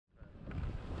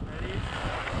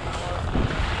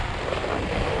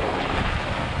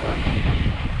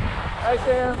Hi,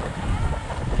 Sam.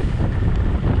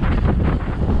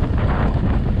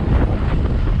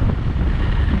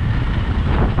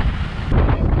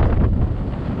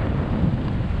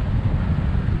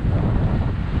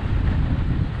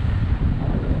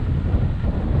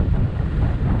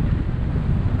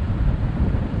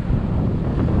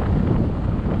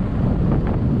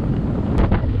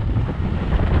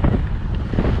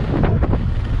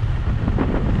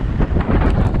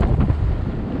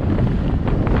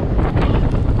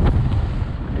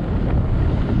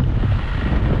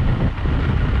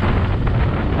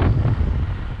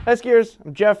 Hi skiers,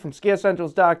 I'm Jeff from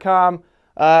Skiessentials.com,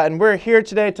 and we're here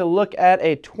today to look at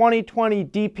a 2020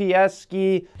 DPS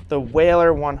ski, the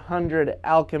Wailer 100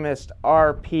 Alchemist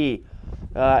RP.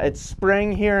 It's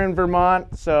spring here in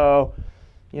Vermont, so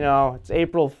it's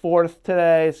April 4th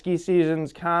today. Ski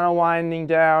season's kind of winding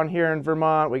down here in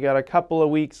Vermont. We got a couple of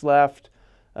weeks left,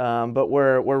 but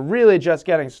we're really just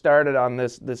getting started on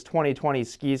this 2020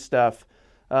 ski stuff.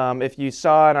 If you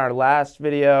saw in our last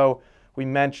video, we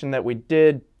mentioned that we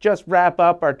did just wrap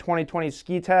up our 2020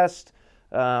 ski test.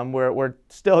 We're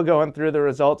still going through the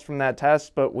results from that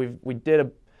test, but we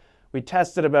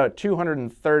tested about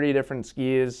 230 different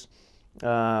skis,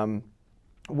 well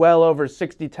over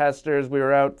 60 testers. We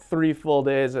were out 3 full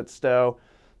days at Stowe,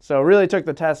 so really took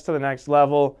the test to the next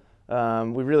level.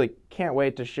 We really can't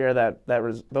wait to share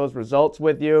those results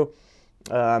with you.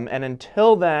 And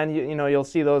until then, you'll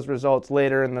see those results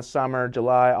later in the summer,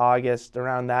 July, August,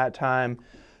 around that time.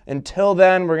 Until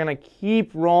then, we're going to keep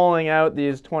rolling out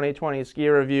these 2020 ski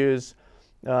reviews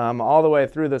all the way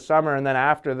through the summer, and then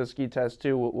after the ski test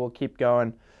too, we'll keep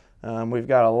going. We've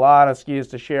got a lot of skis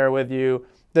to share with you.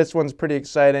 This one's pretty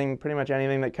exciting. Pretty much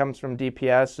anything that comes from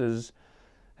DPS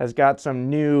has got some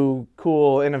new,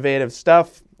 cool, innovative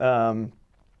stuff.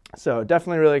 So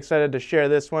definitely really excited to share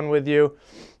this one with you.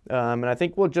 And I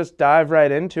think we'll just dive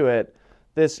right into it.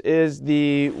 This is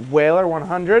the Wailer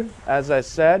 100, as I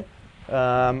said.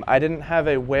 I didn't have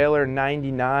a Wailer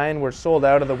 99. We're sold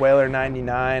out of the Wailer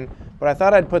 99, but I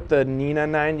thought I'd put the Nina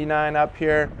 99 up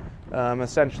here,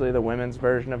 essentially the women's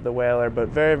version of the Wailer, but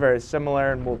very, very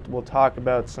similar, and we'll talk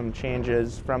about some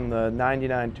changes from the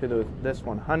 99 to this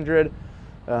 100.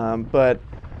 But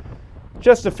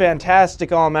just a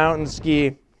fantastic all-mountain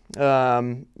ski.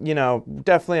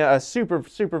 Definitely a super,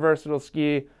 super versatile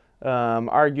ski,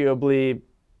 arguably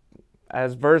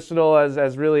as versatile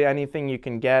as really anything you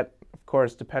can get, of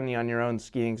course, depending on your own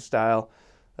skiing style.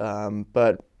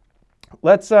 But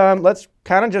let's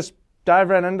kind of just dive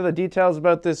right into the details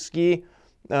about this ski.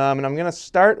 And I'm going to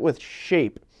start with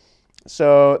shape.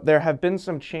 So there have been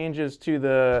some changes to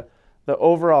the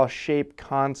overall shape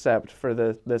concept for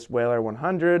this Wailer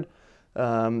 100.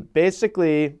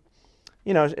 Basically,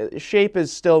 shape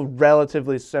is still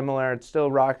relatively similar. It's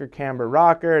still rocker, camber,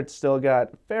 rocker. It's still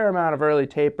got a fair amount of early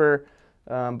taper,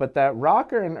 but that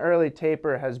rocker and early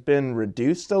taper has been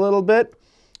reduced a little bit.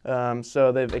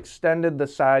 So they've extended the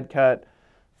side cut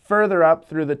further up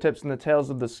through the tips and the tails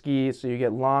of the ski, so you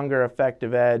get longer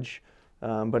effective edge.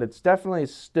 But it's definitely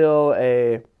still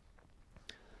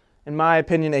in my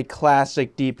opinion, a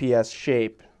classic DPS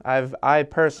shape. I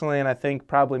personally, and I think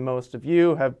probably most of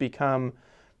you, have become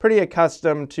pretty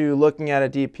accustomed to looking at a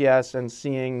DPS and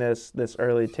seeing this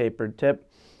early tapered tip,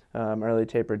 early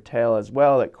tapered tail as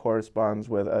well, that corresponds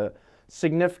with a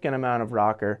significant amount of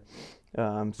rocker.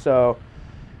 So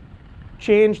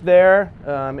change there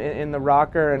in the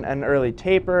rocker and early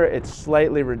taper. It's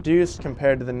slightly reduced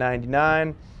compared to the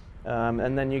 99.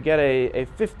 And then you get a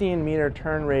 15-meter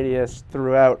turn radius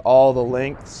throughout all the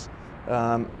lengths.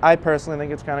 I personally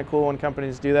think it's kind of cool when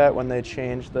companies do that, when they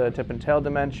change the tip and tail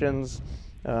dimensions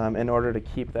in order to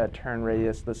keep that turn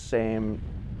radius the same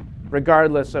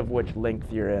regardless of which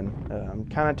length you're in,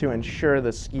 kind of to ensure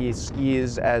the ski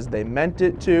skis as they meant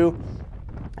it to,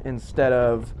 instead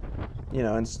of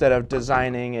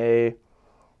designing a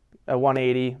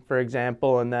 180, for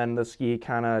example, and then the ski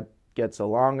kind of gets a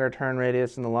longer turn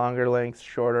radius in the longer lengths,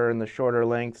 shorter in the shorter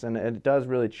lengths, and it does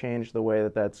really change the way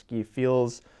that ski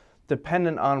feels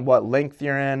dependent on what length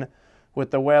you're in. With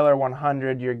the Wailer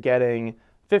 100, you're getting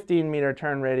 15-meter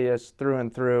turn radius through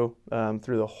and through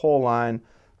the whole line,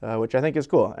 which I think is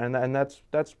cool, and that's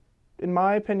in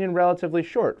my opinion relatively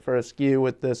short for a ski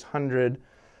with this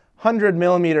 100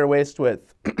 millimeter waist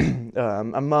width.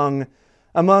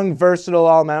 Among versatile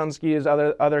all-mountain skis,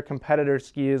 other competitor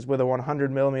skis with a 100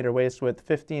 millimeter waist width,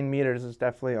 15 meters is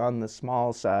definitely on the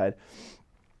small side.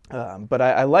 But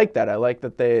I like that. I like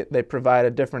that they provide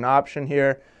a different option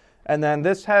here. And then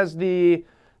this has the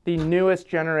newest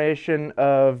generation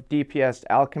of DPS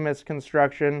Alchemist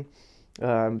construction.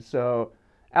 So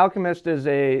Alchemist is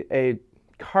a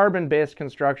carbon-based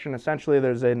construction. Essentially,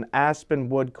 there's an aspen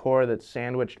wood core that's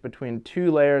sandwiched between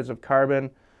 2 layers of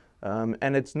carbon.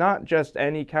 And it's not just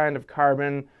any kind of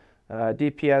carbon.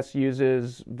 DPS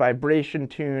uses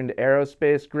vibration-tuned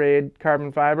aerospace-grade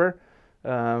carbon fiber.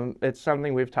 It's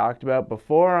something we've talked about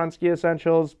before on Ski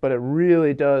Essentials, but it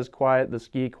really does quiet the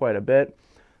ski quite a bit.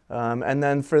 And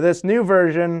then for this new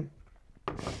version,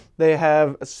 they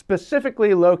have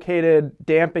specifically located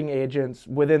damping agents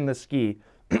within the ski.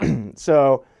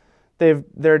 So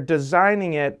they're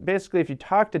designing it. Basically, if you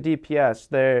talk to DPS,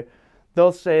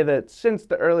 they'll say that since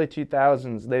the early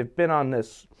 2000s, they've been on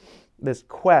this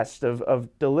quest of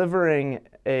delivering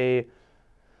a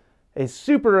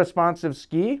super responsive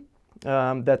ski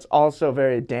that's also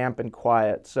very damp and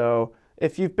quiet. So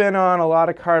if you've been on a lot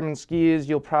of carbon skis,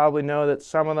 you'll probably know that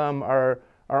some of them are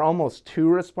almost too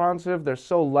responsive. They're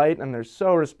so light and they're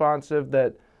so responsive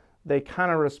that they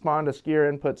kind of respond to skier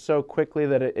input so quickly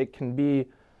that it can be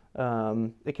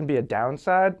a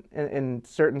downside in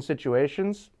certain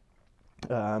situations.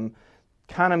 Kind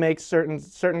of makes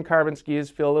certain carbon skis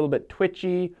feel a little bit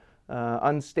twitchy,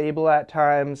 unstable at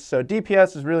times. So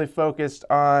DPS is really focused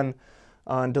on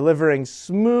delivering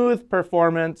smooth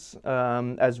performance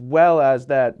as well as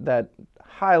that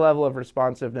high level of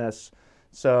responsiveness.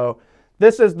 So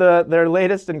this is their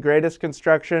latest and greatest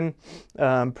construction.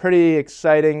 Pretty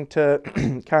exciting to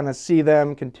kind of see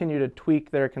them continue to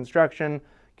tweak their construction,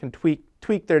 can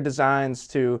tweak their designs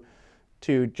to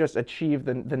just achieve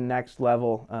the next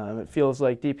level. It feels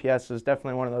like DPS is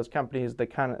definitely one of those companies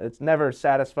that it's never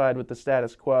satisfied with the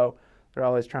status quo. They're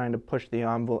always trying to push the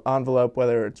envelope,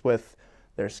 whether it's with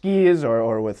their skis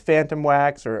or with Phantom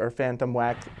Wax or Phantom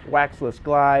Waxless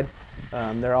Glide.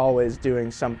 They're always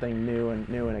doing something new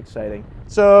and exciting.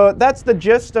 So that's the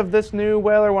gist of this new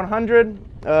Wailer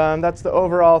 100. That's the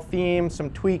overall theme, some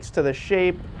tweaks to the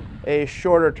shape, a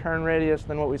shorter turn radius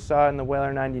than what we saw in the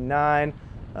Wailer 99,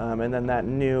 and then that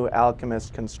new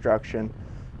Alchemist construction.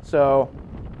 So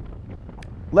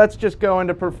let's just go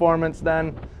into performance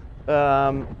then.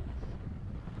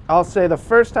 I'll say the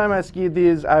first time I skied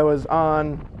these, I was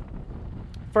on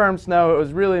firm snow. It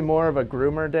was really more of a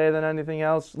groomer day than anything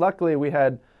else. Luckily, we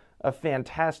had a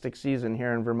fantastic season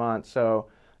here in Vermont, so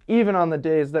even on the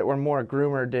days that were more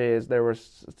groomer days, there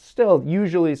was still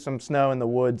usually some snow in the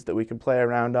woods that we could play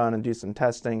around on and do some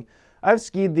testing. I've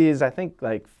skied these, I think,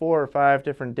 like 4 or 5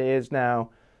 different days now,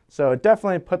 so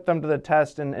definitely put them to the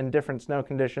test in different snow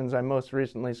conditions. I most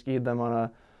recently skied them on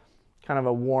a kind of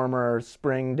a warmer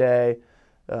spring day.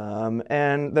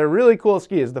 And they're really cool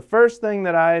skis. The first thing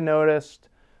that I noticed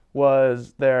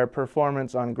was their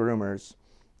performance on groomers.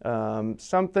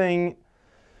 Something,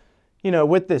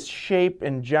 with this shape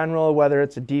in general, whether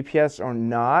it's a DPS or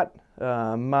not,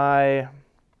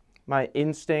 my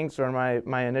instincts or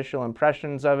my initial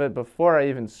impressions of it before I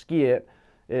even ski it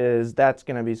is that's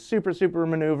going to be super, super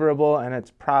maneuverable, and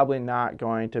it's probably not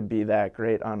going to be that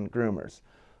great on groomers.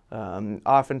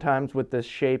 Oftentimes with this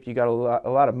shape, you got a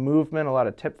lot of movement, a lot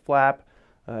of tip flap,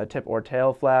 tip or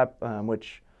tail flap,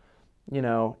 which,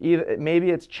 either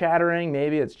maybe it's chattering,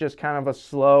 maybe it's just kind of a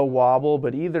slow wobble,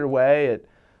 but either way,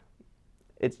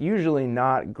 it's usually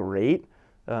not great.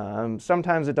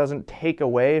 Sometimes it doesn't take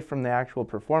away from the actual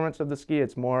performance of the ski.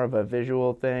 It's more of a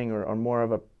visual thing or more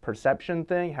of a perception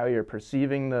thing, how you're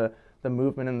perceiving the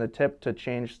movement in the tip to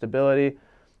change stability.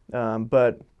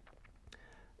 But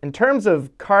in terms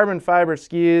of carbon fiber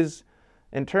skis,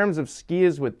 in terms of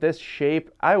skis with this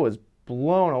shape, I was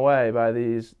blown away by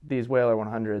these Wailer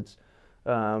 100s.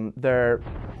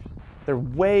 They're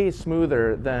way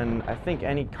smoother than I think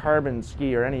any carbon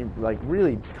ski or any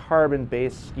really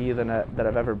carbon-based ski that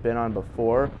I've ever been on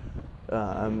before.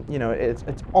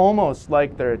 It's almost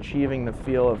like they're achieving the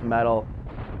feel of metal,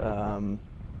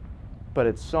 but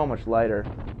it's so much lighter.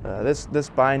 This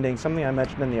binding, something I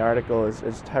mentioned in the article, is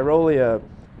Tyrolia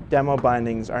demo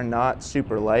bindings are not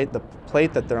super light. The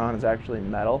plate that they're on is actually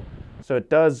metal, so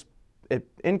it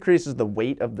increases the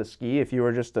weight of the ski if you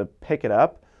were just to pick it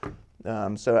up.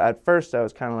 So at first I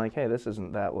was kind of like, hey, this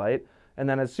isn't that light. And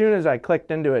then as soon as I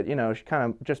clicked into it, kind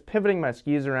of just pivoting my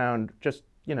skis around, just,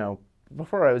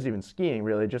 before I was even skiing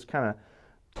really, just kind of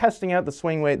testing out the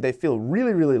swing weight, they feel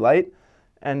really, really light,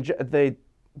 and they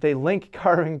link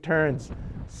carving turns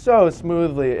so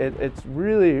smoothly. It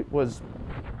really was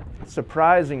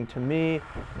surprising to me,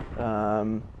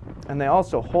 and they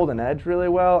also hold an edge really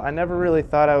well. I never really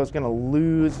thought I was going to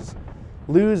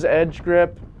lose edge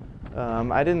grip.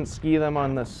 I didn't ski them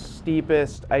on the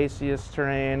steepest, iciest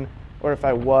terrain, or if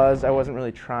I wasn't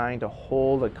really trying to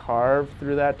hold a carve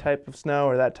through that type of snow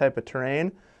or that type of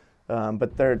terrain.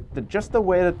 But just the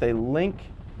way that they link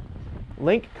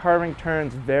link carving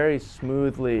turns very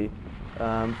smoothly,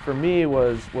 for me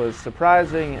was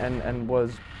surprising and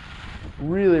was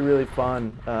really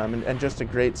fun, and just a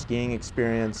great skiing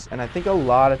experience. And I think a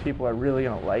lot of people are really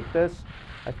going to like this.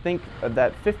 I think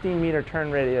that 15-meter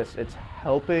turn radius, it's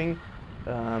helping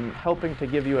to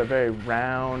give you a very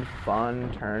round,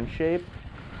 fun turn shape.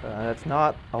 It's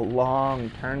not a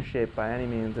long turn shape by any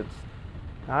means. It's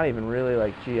not even really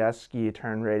like GS ski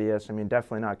turn radius. I mean,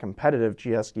 definitely not competitive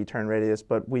GS ski turn radius,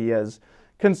 but we as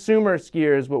consumer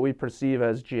skiers, what we perceive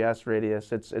as GS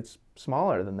radius, it's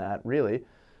smaller than that, really.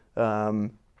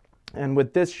 And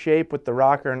with this shape, with the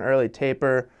rocker and early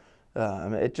taper,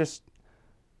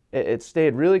 it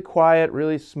stayed really quiet,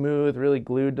 really smooth, really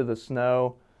glued to the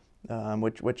snow,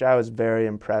 which I was very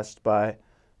impressed by.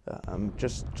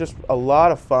 Just a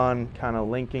lot of fun kind of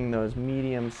linking those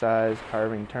medium-sized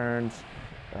carving turns.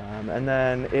 And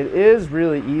then it is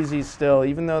really easy still,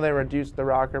 even though they reduced the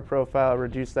rocker profile,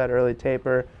 reduced that early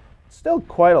taper, still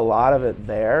quite a lot of it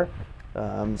there.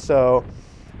 So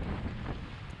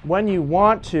when you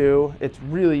want to, it's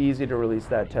really easy to release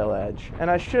that tail edge.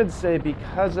 And I should say,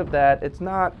 because of that, it's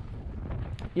not,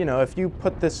 you know, if you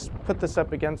put this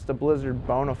up against a Blizzard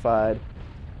Bonafide,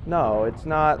 no, it's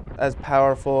not as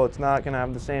powerful. It's not going to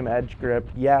have the same edge grip.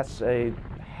 Yes, a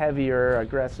heavier,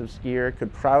 aggressive skier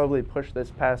could probably push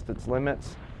this past its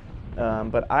limits,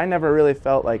 but I never really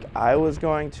felt like I was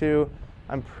going to.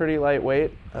 I'm pretty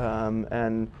lightweight,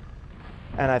 and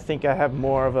I think I have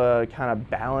more of a kind of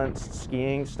balanced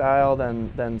skiing style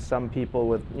than some people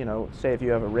with, you know, say if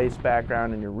you have a race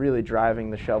background and you're really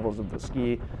driving the shovels of the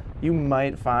ski, you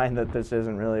might find that this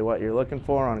isn't really what you're looking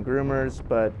for on groomers,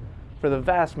 but for the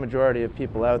vast majority of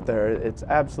people out there, it's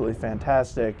absolutely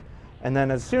fantastic. And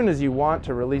then as soon as you want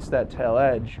to release that tail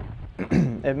edge,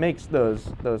 it makes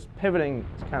those pivoting,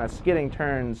 kind of skidding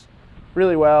turns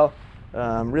really well,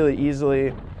 really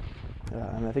easily.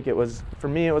 And I think for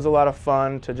me, it was a lot of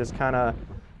fun to just kind of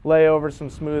lay over some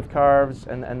smooth carves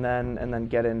and then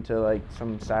get into like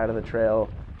some side of the trail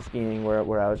skiing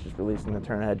where I was just releasing the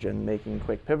turn edge and making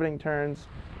quick pivoting turns.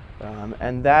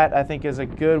 And that, I think, is a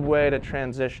good way to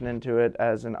transition into it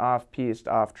as an off-piste,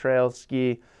 off-trail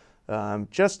ski.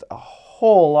 Just a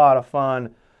whole lot of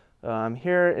fun.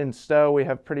 Here in Stowe, we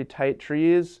have pretty tight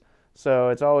trees, so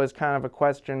it's always kind of a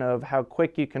question of how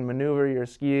quick you can maneuver your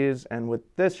skis. And with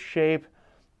this shape,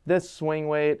 this swing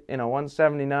weight in a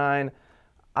 179,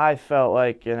 I felt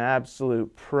like an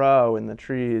absolute pro in the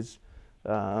trees.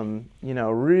 You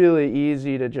know, really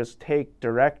easy to just take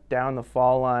direct down the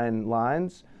fall line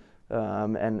lines.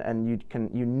 And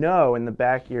you know in the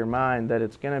back of your mind that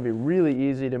it's going to be really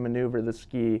easy to maneuver the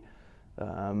ski.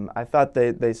 I thought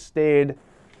they stayed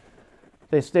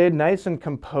nice and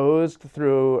composed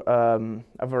through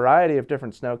a variety of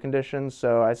different snow conditions.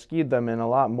 So I skied them in a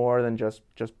lot more than just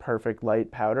perfect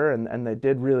light powder, and they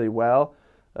did really well.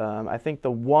 I think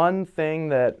the one thing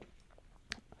that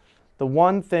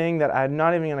I'm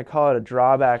not even going to call it a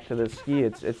drawback to this ski,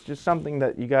 it's just something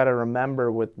that you got to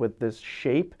remember with this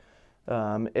shape.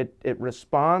 It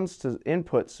responds to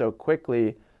input so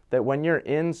quickly that when you're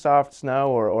in soft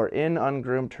snow or in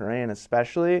ungroomed terrain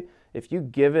especially, if you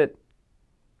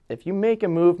make a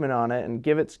movement on it and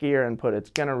give it skier input, it's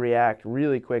going to react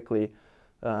really quickly.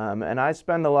 And I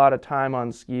spend a lot of time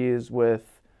on skis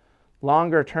with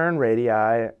longer turn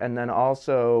radii and then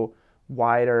also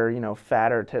wider, you know,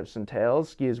 fatter tips and tails,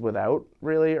 skis without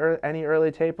really any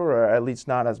early taper, or at least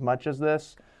not as much as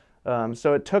this.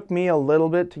 So it took me a little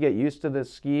bit to get used to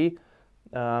this ski.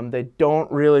 They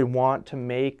don't really want to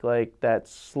make like that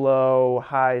slow,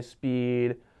 high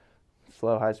speed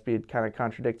kind of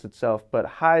contradicts itself, but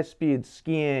high speed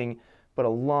skiing, but a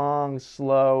long,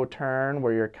 slow turn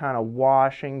where you're kind of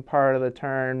washing part of the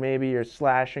turn. Maybe you're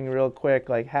slashing real quick,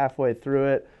 like halfway through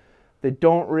it. They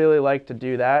don't really like to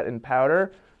do that in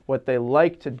powder. What they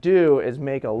like to do is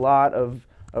make a lot of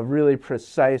really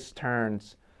precise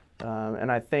turns.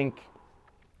 And I think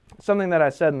something that I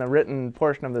said in the written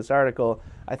portion of this article,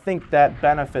 I think that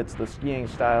benefits the skiing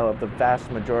style of the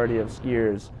vast majority of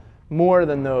skiers more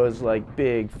than those like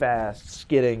big, fast,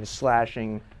 skidding,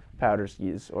 slashing powder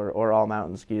skis or all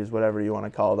mountain skis, whatever you want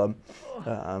to call them.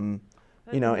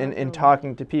 You know, in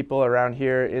talking to people around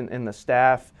here in the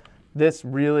staff, this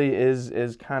really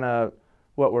is kind of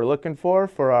what we're looking for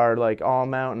our like all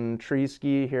mountain tree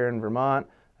ski here in Vermont.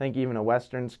 I think even a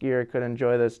Western skier could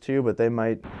enjoy this too, but they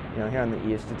might, you know, here in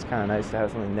the East, it's kind of nice to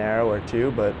have something narrower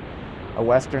too, but a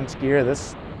Western skier,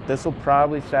 this will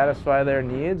probably satisfy their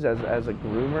needs as a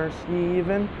groomer ski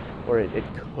even, or it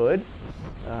could,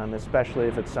 especially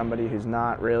if it's somebody who's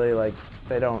not really like,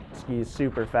 they don't ski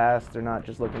super fast, they're not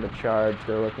just looking to charge,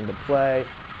 they're looking to play.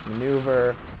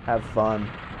 maneuver, have fun.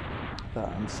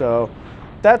 So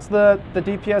that's the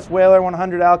DPS Wailer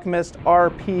 100 Alchemist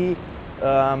RP.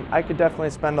 I could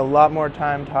definitely spend a lot more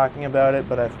time talking about it,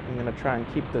 but I'm going to try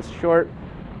and keep this short.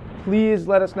 Please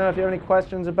let us know if you have any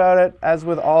questions about it. As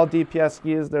with all DPS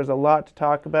skis, there's a lot to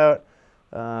talk about.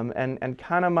 And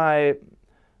kind of my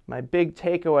big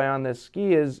takeaway on this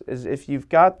ski is if you've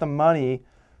got the money,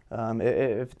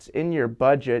 if it's in your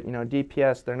budget, you know,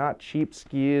 DPS, they're not cheap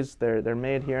skis. They're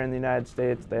made here in the United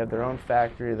States. They have their own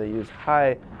factory. They use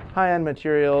high-end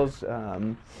materials,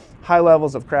 high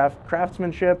levels of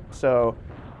craftsmanship. So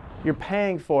you're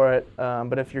paying for it.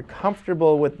 But if you're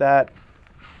comfortable with that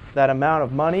amount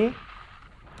of money,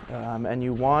 and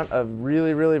you want a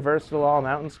really, really versatile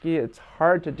all-mountain ski, it's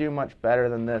hard to do much better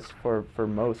than this for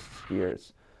most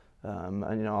skiers.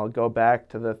 And you know, I'll go back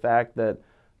to the fact that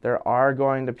there are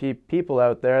going to be people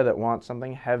out there that want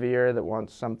something heavier, that want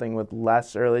something with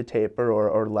less early taper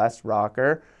or less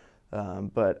rocker.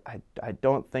 But I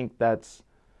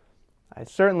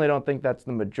certainly don't think that's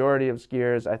the majority of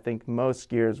skiers. I think most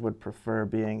skiers would prefer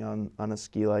being on a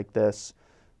ski like this.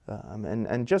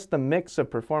 And just the mix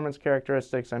of performance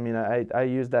characteristics, I mean, I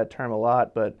use that term a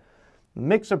lot, but the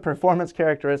mix of performance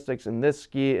characteristics in this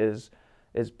ski is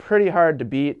pretty hard to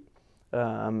beat.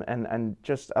 And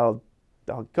just I'll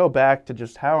go back to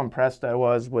just how impressed I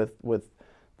was with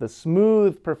the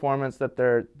smooth performance that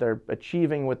they're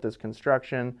achieving with this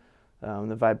construction.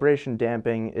 The vibration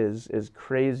damping is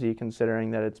crazy,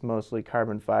 considering that it's mostly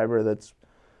carbon fiber that's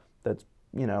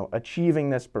you know, achieving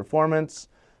this performance.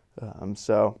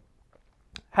 So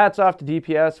hats off to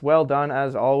DPS, well done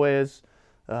as always.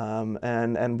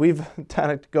 And we've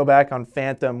kind of go back on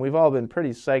Phantom. We've all been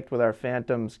pretty psyched with our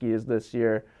Phantom skis this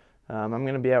year. I'm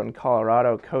going to be out in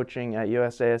Colorado coaching at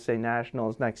USASA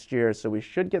Nationals next year, so we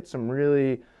should get some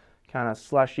really kind of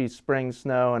slushy spring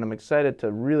snow, and I'm excited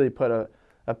to really put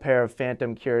a pair of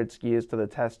Phantom cured skis to the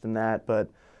test in that. But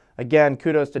again,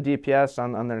 kudos to DPS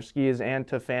on their skis and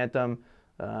to Phantom.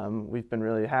 We've been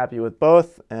really happy with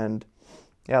both, and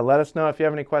yeah, let us know if you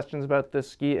have any questions about this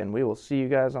ski, and we will see you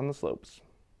guys on the slopes.